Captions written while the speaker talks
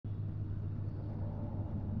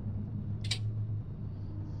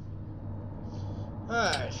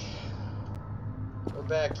Alright. We're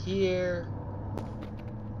back here.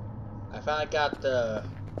 I finally got the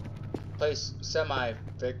place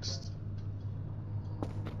semi-fixed.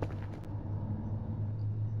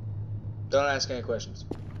 Don't ask any questions.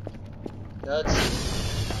 Let's see.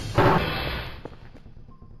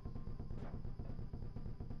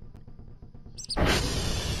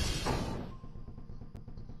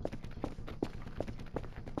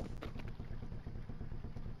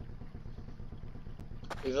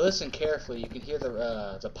 If you listen carefully, you can hear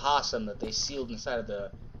the possum that they sealed inside of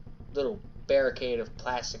the little barricade of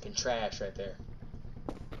plastic and trash right there.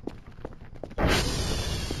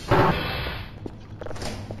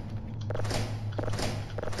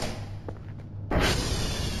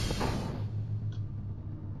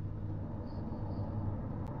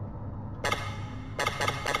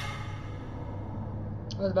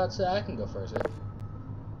 I was about to say I can go first.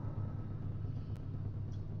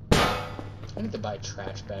 I need to buy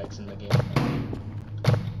trash bags in the game.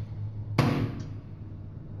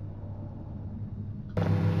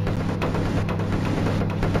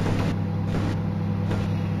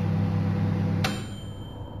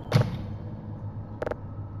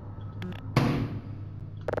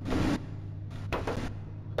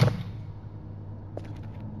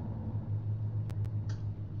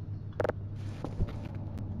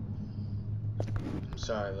 I'm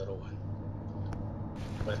sorry, little one,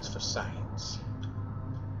 but it's for science.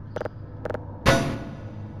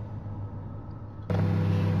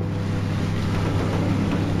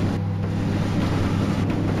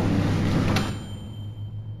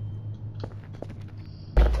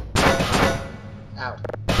 Ow.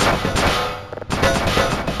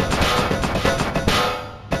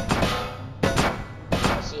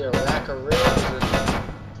 I see a rack of ribs.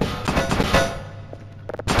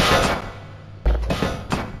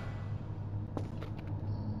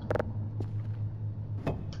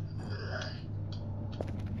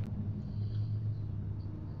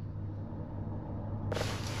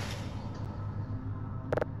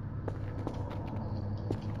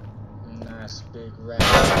 Nice big rack of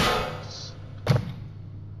ribs.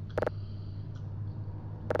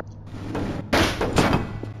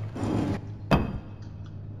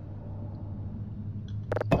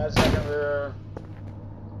 Second rear.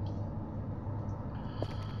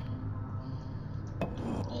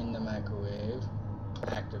 In the microwave.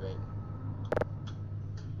 Activate.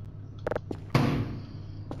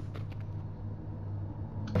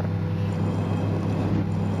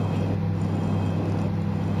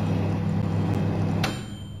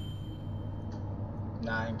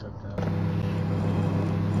 Nine cooked up.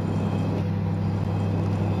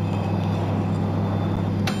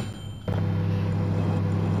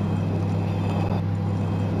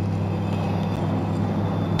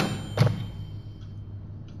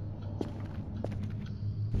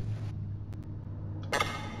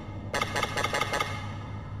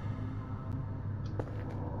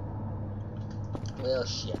 Well,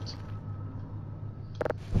 shit.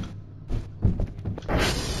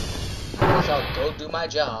 Guess I'll go do my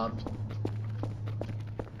job.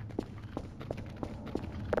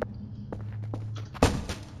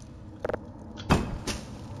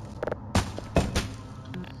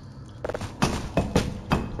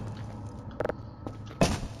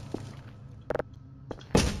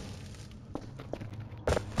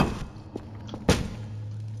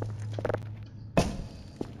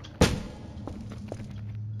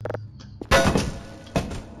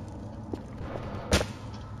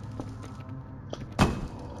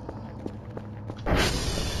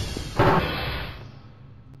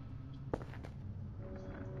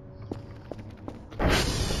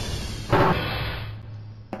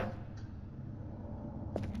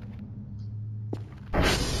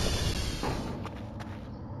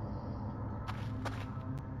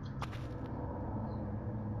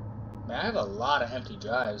 Man, I have a lot of empty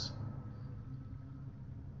drives.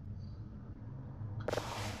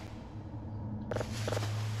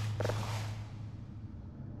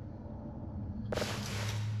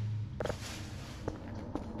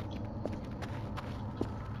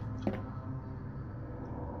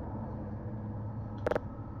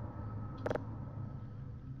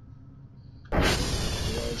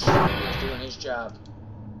 He's doing his job.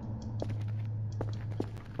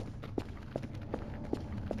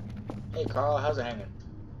 Hey Carl, how's it hanging?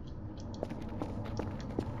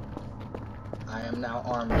 I am now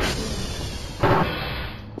armed with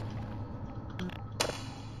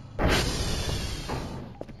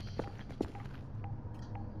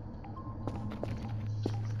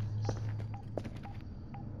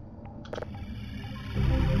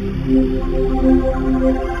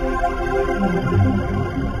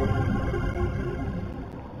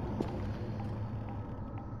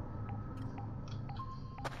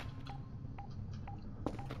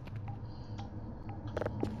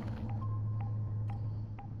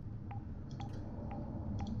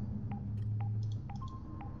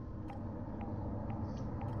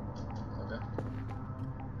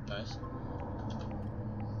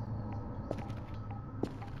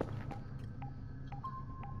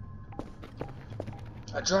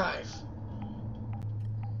A drive.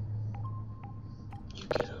 You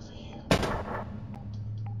get over here.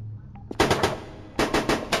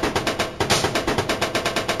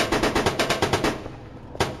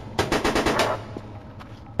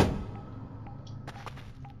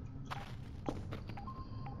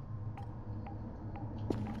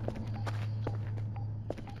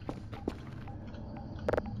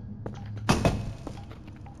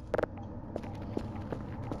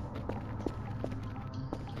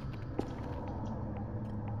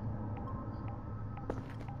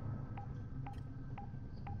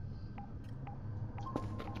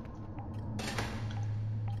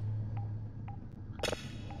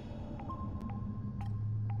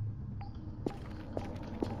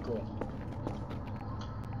 Cool.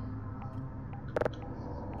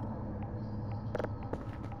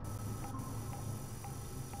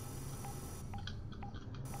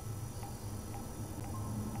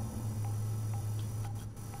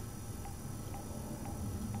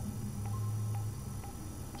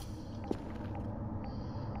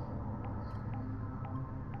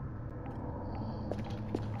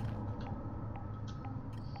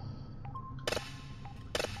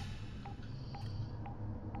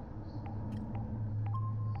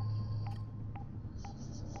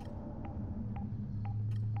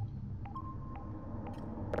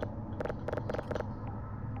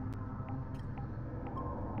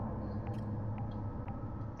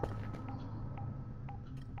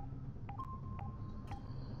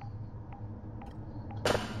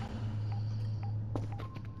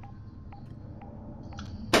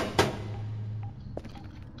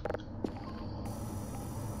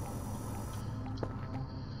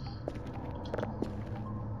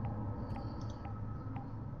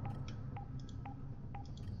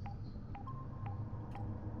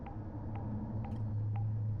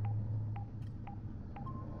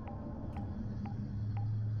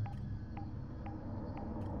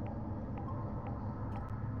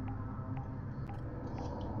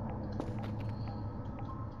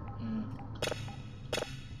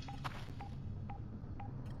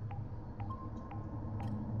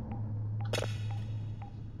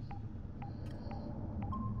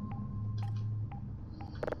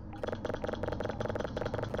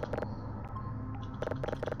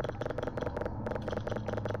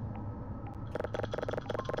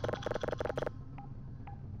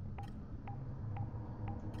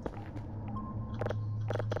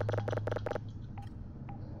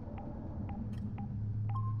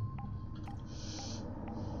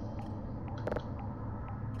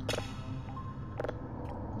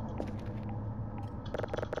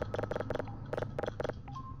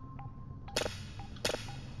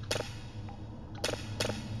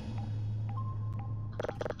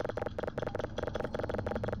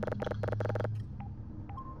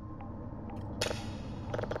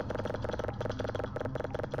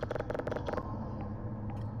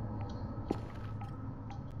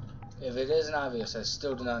 If it isn't obvious, I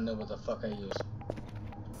still do not know what the fuck I use.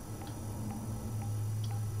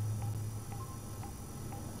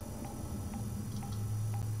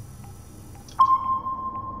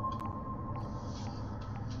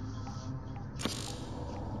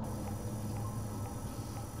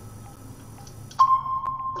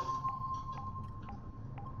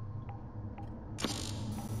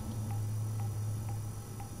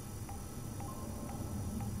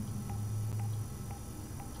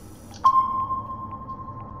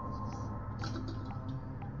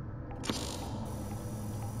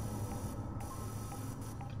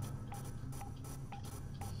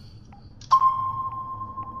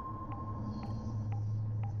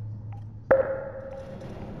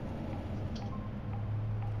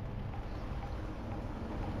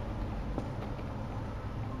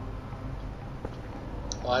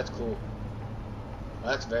 Oh, that's cool. Oh,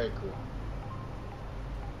 that's very cool.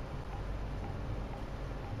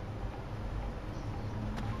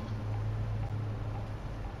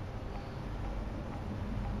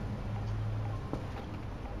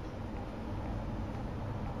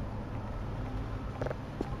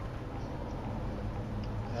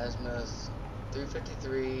 Azimuth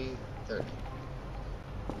 353.30.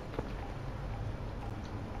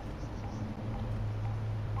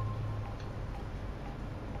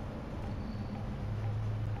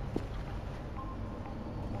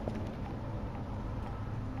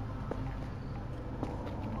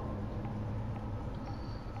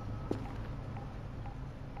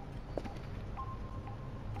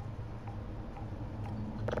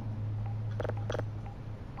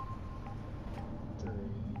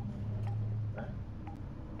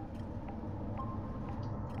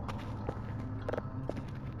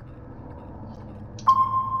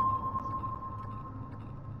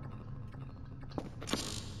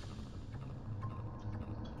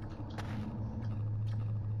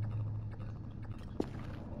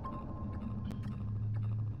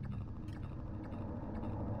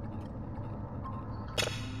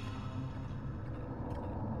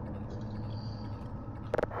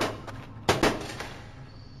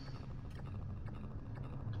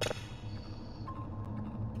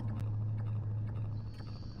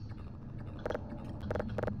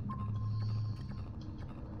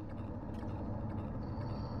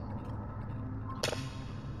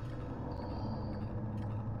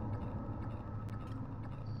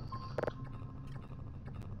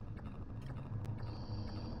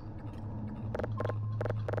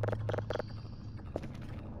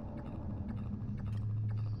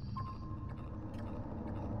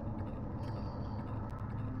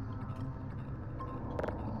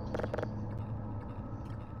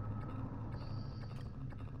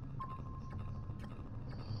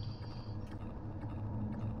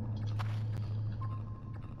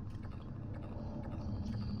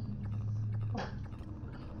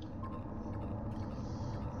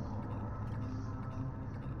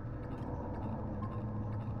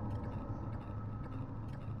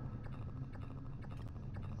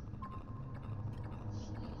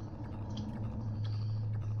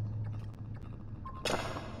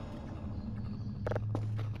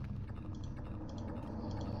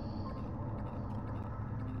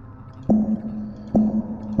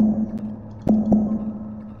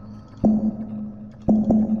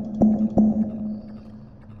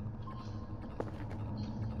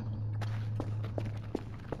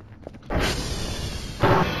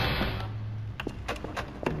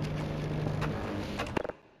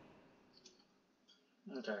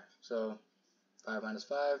 So 5 minus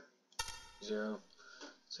 5, 0.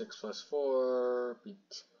 6 plus 4 be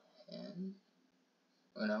 10.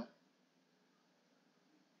 Oh no.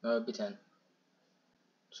 No, it'd be 10.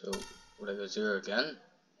 So would I go 0 again?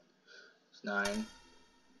 It's 9.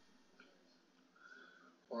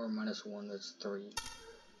 4 minus 1, that's 3.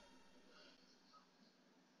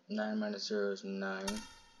 9 minus 0 is 9.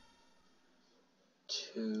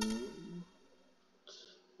 2.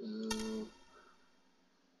 2.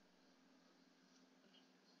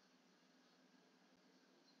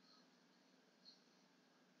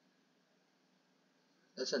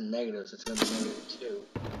 That's a negative, so it's going to be negative 2.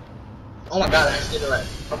 Oh my god, I just did it right.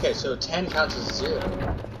 Okay, so 10 counts as 0.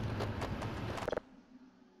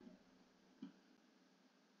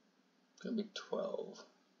 It's going to be 12.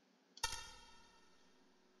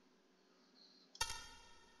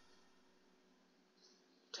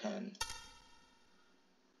 10.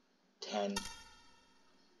 10.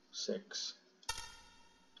 6.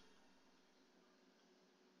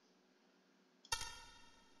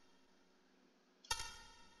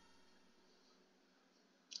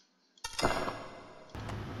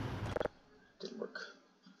 Didn't work.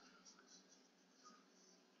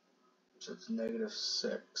 So it's negative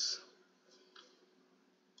 6.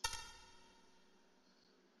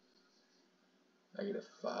 Negative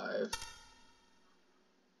 5.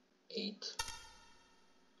 8.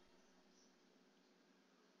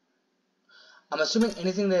 I'm assuming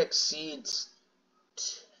anything that exceeds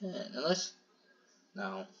 10, unless,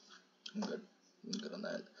 no, I'm good on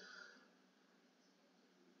that.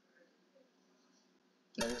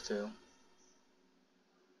 Negative 2.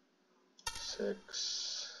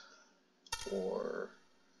 6. 4.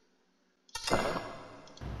 7.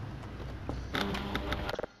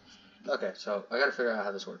 Okay, so I gotta figure out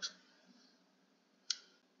how this works.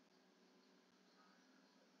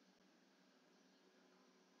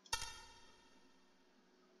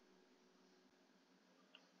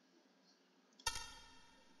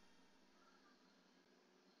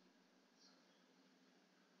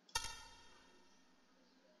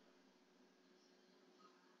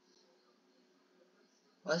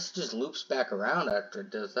 Unless it just loops back around after it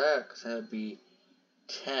does that, because then it'd be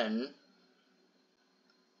 10,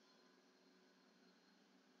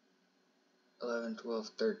 11, 12,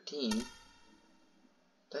 13.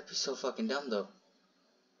 That'd be so fucking dumb though.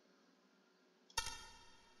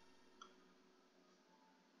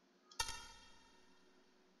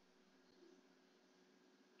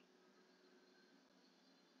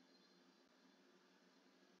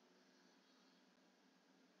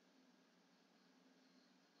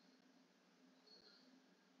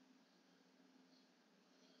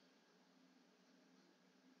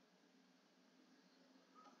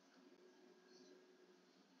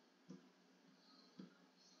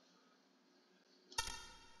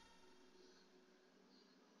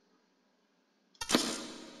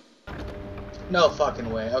 No fucking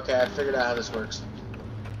way. Okay, I figured out how this works.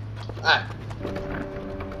 Alright.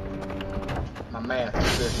 My math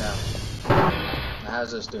is good now. Now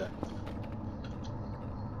how's this doing?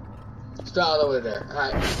 Still all the way there.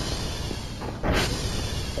 Alright.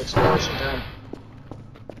 Exploration time.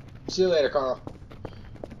 See you later, Carl.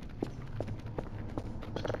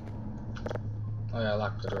 Oh yeah, I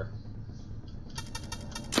locked the door.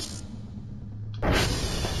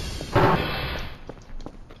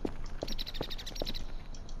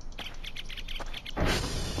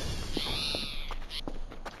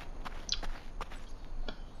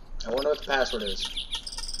 I wonder what the password is.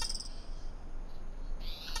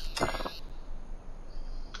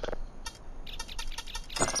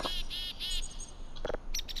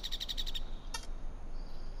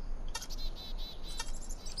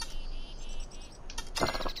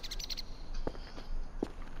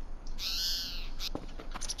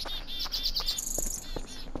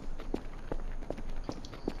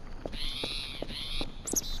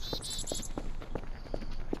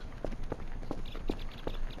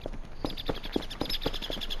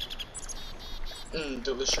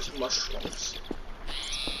 Delicious mushrooms.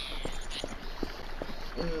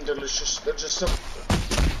 Delicious. They're just so...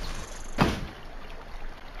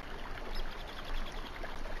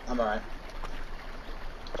 I'm alright.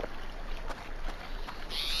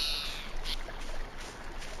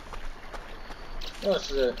 Oh,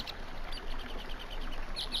 this is it.